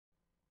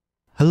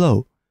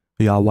Hello,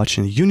 you are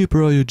watching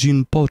Unipro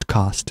UGENE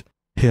podcast.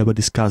 Here we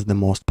discuss the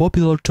most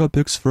popular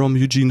topics from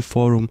UGENE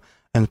forum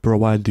and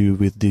provide you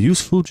with the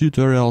useful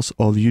tutorials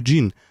of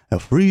UGENE, a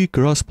free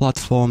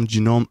cross-platform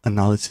genome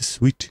analysis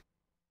suite.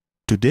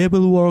 Today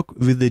we'll work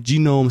with the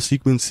genome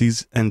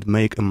sequences and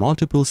make a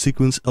multiple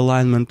sequence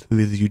alignment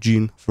with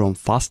UGENE from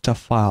FASTA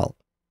file.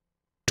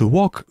 To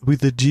work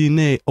with the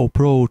DNA or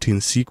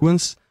protein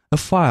sequence, a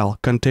file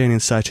containing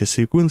such a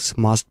sequence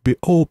must be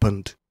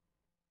opened.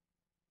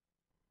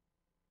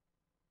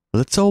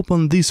 Let's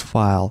open this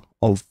file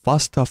of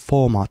FASTA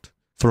format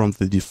from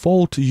the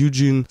default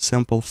UGENE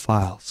sample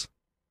files.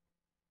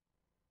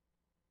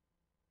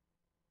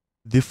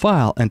 The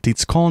file and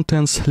its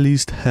contents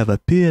list have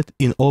appeared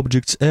in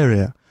Objects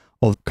area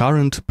of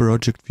current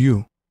project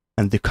view,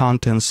 and the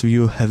contents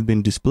view have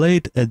been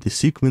displayed at the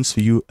Sequence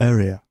view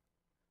area.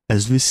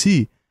 As we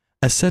see,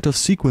 a set of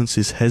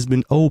sequences has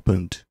been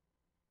opened.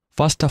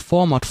 FASTA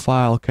format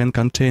file can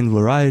contain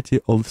variety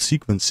of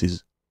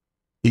sequences.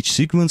 Each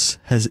sequence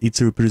has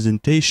its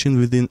representation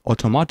within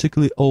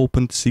automatically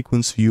opened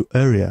sequence view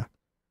area.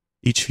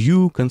 Each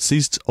view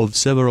consists of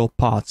several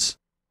parts: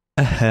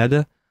 a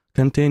header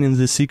containing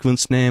the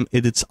sequence name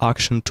and its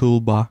action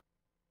toolbar,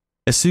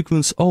 a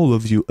sequence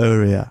overview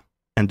area,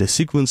 and a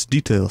sequence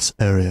details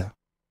area.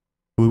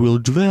 We will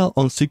dwell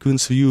on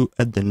sequence view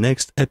at the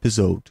next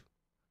episode.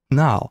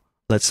 Now,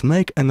 let's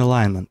make an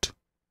alignment.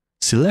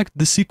 Select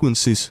the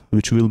sequences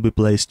which will be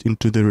placed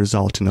into the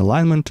resulting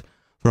alignment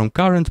from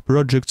current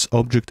project's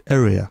object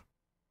area.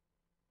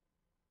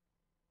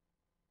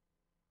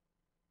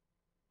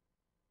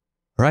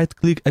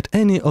 Right-click at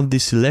any of the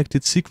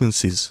selected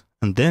sequences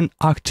and then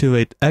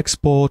activate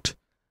Export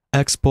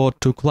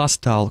to Class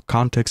Style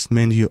context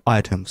menu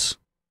items.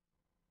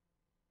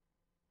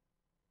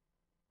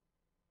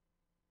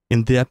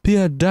 In the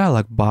Appear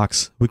dialog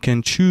box, we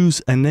can choose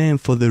a name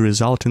for the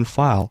resulting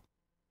file.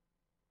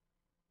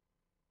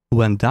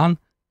 When done,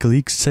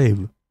 click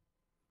Save.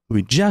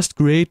 We just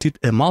created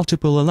a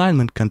multiple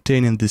alignment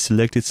containing the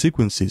selected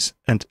sequences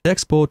and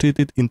exported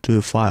it into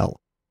a file.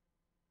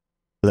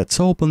 Let's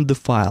open the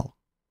file.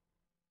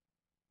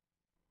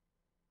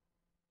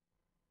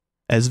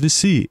 As we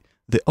see,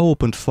 the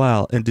opened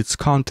file and its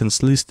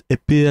contents list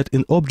appeared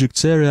in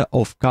Objects area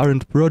of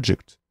current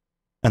project,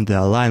 and the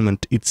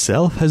alignment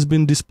itself has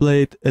been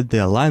displayed at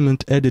the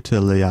Alignment Editor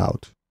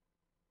layout.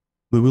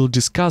 We will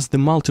discuss the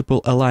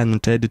multiple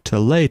alignment editor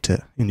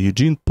later in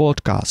UGENE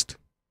podcast.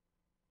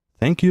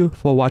 Thank you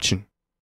for watching.